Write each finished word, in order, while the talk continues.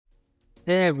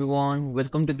Hey everyone,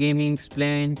 welcome to Gaming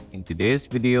Explained. In today's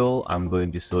video, I'm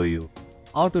going to show you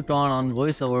how to turn on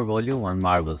voiceover volume on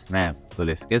Marvel Snap. So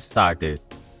let's get started.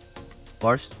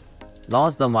 First,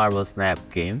 launch the Marvel Snap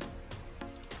game.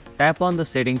 Tap on the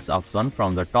settings option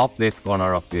from the top left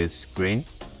corner of your screen.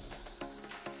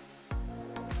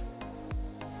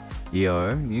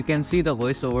 Here, you can see the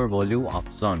voiceover volume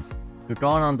option. To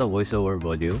turn on the voiceover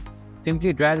volume,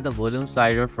 simply drag the volume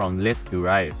slider from left to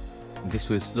right.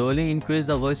 This will slowly increase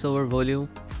the voiceover volume,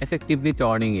 effectively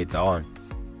turning it on.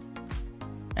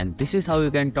 And this is how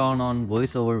you can turn on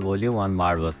voiceover volume on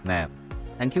Marvel Snap.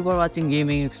 Thank you for watching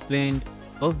Gaming Explained.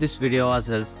 Hope this video was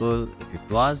helpful. If it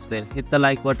was, then hit the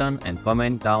like button and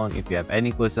comment down if you have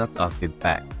any questions or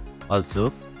feedback.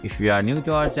 Also, if you are new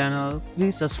to our channel,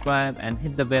 please subscribe and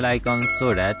hit the bell icon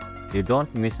so that you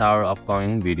don't miss our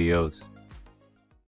upcoming videos.